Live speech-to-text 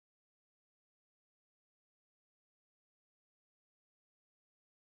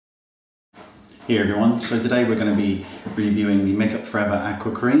Hey everyone, so today we're going to be reviewing the Makeup Forever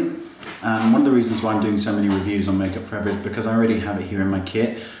Aqua Cream. One of the reasons why I'm doing so many reviews on Makeup Forever is because I already have it here in my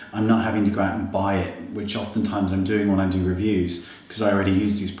kit. I'm not having to go out and buy it, which oftentimes I'm doing when I do reviews because I already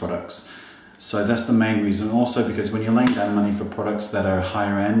use these products. So that's the main reason. Also because when you're laying down money for products that are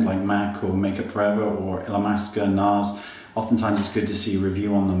higher end like MAC or Makeup Forever or Illamasqua, NARS, oftentimes it's good to see a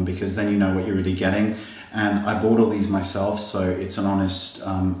review on them because then you know what you're really getting. And I bought all these myself, so it's an honest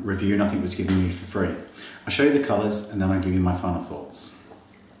review, nothing was given me for free. I'll show you the colours and then I'll give you my final thoughts.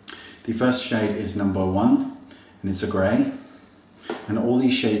 The first shade is number 1, and it's a grey. And all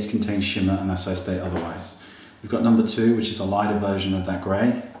these shades contain shimmer unless I state otherwise. We've got number 2, which is a lighter version of that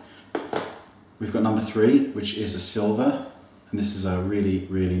grey. We've got number 3, which is a silver, and this is a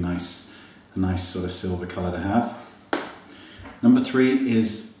really nice sort of silver colour to have. Number 4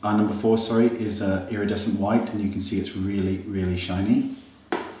 is a iridescent white, and you can see it's really shiny.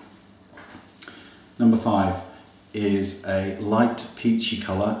 Number 5 is a light peachy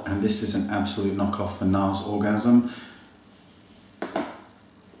colour, and this is an absolute knockoff for NARS Orgasm.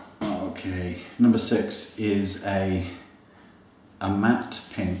 Okay, number 6 is a matte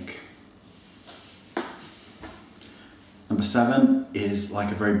pink. Number 7 is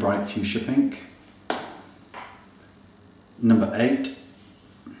like a very bright fuchsia pink. Number 8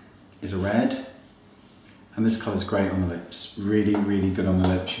 is a red, and this colour is great on the lips. Really good on the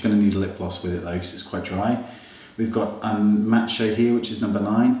lips. You're going to need a lip gloss with it though because it's quite dry. We've got a matte shade here, which is number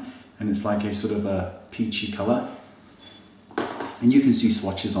 9, and it's like a sort of a peachy colour. And you can see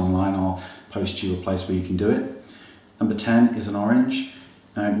swatches online. I'll post you a place where you can do it. Number 10 is an orange.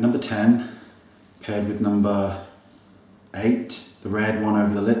 Now number 10 paired with number 8, the red one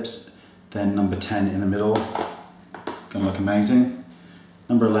over the lips, then number 10 in the middle. Gonna look amazing.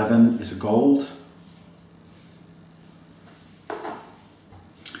 Number 11 is a gold.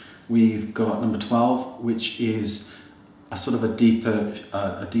 We've got number 12, which is a sort of a deeper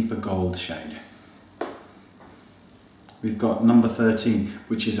gold shade. We've got number 13,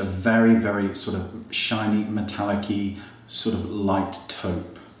 which is a very sort of shiny, metallic-y, sort of light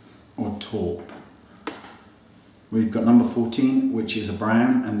taupe or taupe. We've got number 14, which is a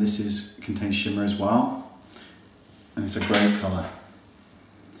brown, and this contains shimmer as well. And it's a grey colour.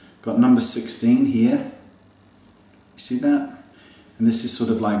 Got number 16 here. You see that? And this is sort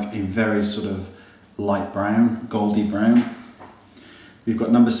of like a very sort of light brown, goldy brown. We've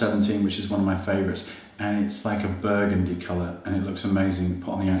got number 17, which is one of my favourites, and it's like a burgundy colour, and it looks amazing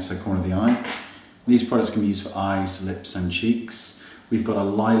put on the outside corner of the eye. These products can be used for eyes, lips and cheeks. We've got a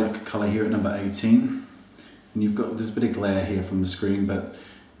lilac colour here at number 18. And there's a bit of glare here from the screen, but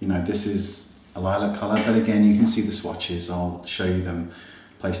you know, this is a lilac colour, but again, you can see the swatches. I'll show you them,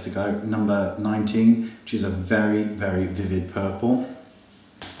 place to go. Number 19, which is a very vivid purple.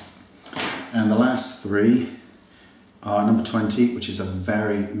 And the last 3 are number 20, which is a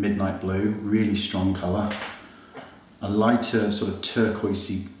very midnight blue, really strong colour. A lighter sort of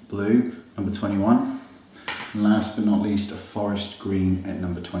turquoisey blue, number 21. And last but not least, a forest green at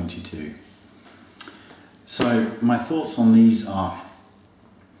number 22. So my thoughts on these are,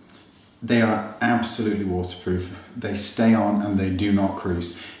 they are absolutely waterproof. They stay on and they do not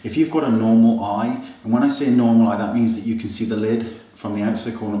crease. If you've got a normal eye, and when I say normal eye, that means that you can see the lid from the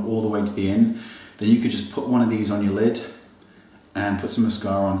outside corner all the way to the end, then you could just put one of these on your lid and put some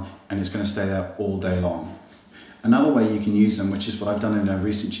mascara on, and it's going to stay there all day long. Another way you can use them, which is what I've done in a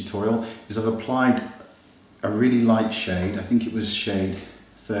recent tutorial, is I've applied a really light shade. I think it was shade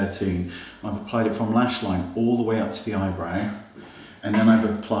 13. I've applied it from lash line all the way up to the eyebrow. And then I've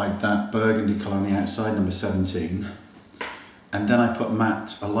applied that burgundy colour on the outside, number 17. And then I put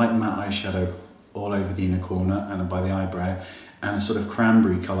a light matte eyeshadow all over the inner corner and by the eyebrow, and a sort of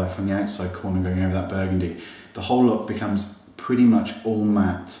cranberry colour from the outside corner going over that burgundy. The whole look becomes pretty much all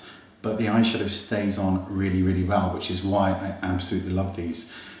matte, but the eyeshadow stays on really well, which is why I absolutely love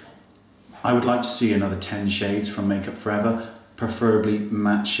these. I would like to see another 10 shades from Makeup Forever, preferably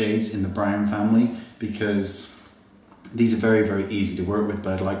matte shades in the brown family, because these are very easy to work with,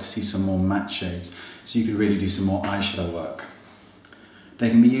 but I'd like to see some more matte shades so you could really do some more eyeshadow work. They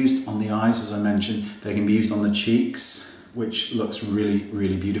can be used on the eyes, as I mentioned. They can be used on the cheeks, which looks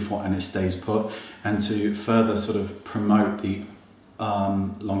really beautiful and it stays put. And to further sort of promote the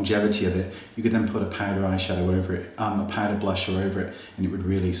longevity of it, you could then put a powder eyeshadow over it, a powder blusher over it, and it would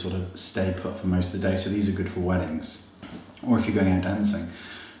really sort of stay put for most of the day. So these are good for weddings or if you're going out dancing.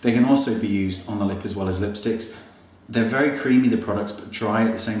 They can also be used on the lip as well as lipsticks. They're very creamy, the products, but dry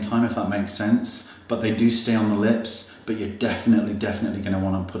at the same time, if that makes sense. But they do stay on the lips, but you're definitely going to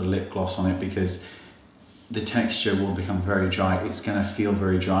want to put a lip gloss on it because the texture will become very dry. It's going to feel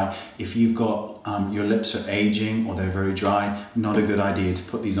very dry. If you've got, your lips are aging or they're very dry, not a good idea to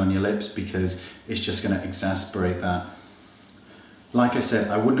put these on your lips because it's just going to exacerbate that. Like I said,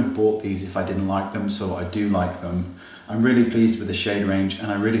 I wouldn't have bought these if I didn't like them, so I do like them. I'm really pleased with the shade range,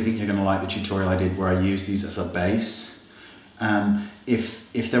 and I really think you're going to like the tutorial I did where I used these as a base.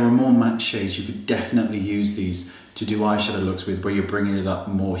 If there were more matte shades, you could definitely use these to do eyeshadow looks with, where you're bringing it up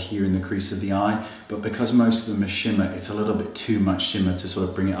more here in the crease of the eye. But because most of them are shimmer, it's a little bit too much shimmer to sort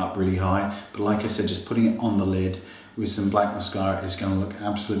of bring it up really high. But like I said, just putting it on the lid with some black mascara is going to look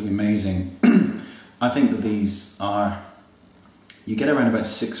absolutely amazing. I think that these are, you get around about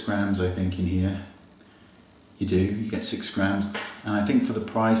 6 grams, I think, in here. You do, you get 6 grams. And I think for the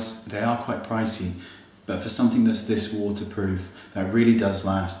price, they are quite pricey. But for something that's this waterproof, that really does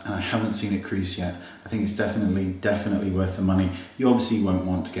last, and I haven't seen it crease yet, I think it's definitely worth the money. You obviously won't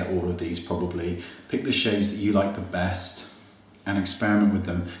want to get all of these probably. Pick the shades that you like the best and experiment with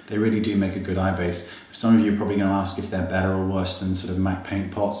them. They really do make a good eye base. Some of you are probably going to ask if they're better or worse than sort of MAC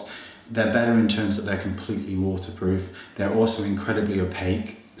paint pots. They're better in terms that they're completely waterproof. They're also incredibly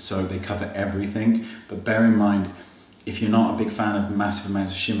opaque, so they cover everything. But bear in mind, if you're not a big fan of massive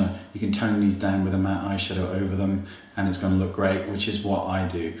amounts of shimmer, you can tone these down with a matte eyeshadow over them and it's going to look great, which is what I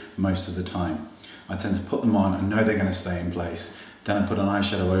do most of the time. I tend to put them on and know they're going to stay in place. Then I put an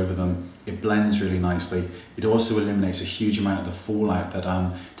eyeshadow over them. It blends really nicely. It also eliminates a huge amount of the fallout that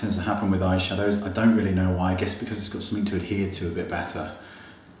tends to happen with eyeshadows. I don't really know why. I guess because it's got something to adhere to a bit better.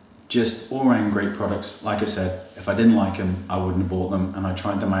 Just all around great products. Like I said, if I didn't like them, I wouldn't have bought them, and I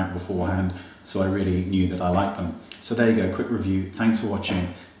tried them out beforehand, so I really knew that I liked them. So there you go, quick review. Thanks for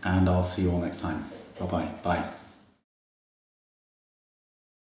watching, and I'll see you all next time. Bye-bye. Bye.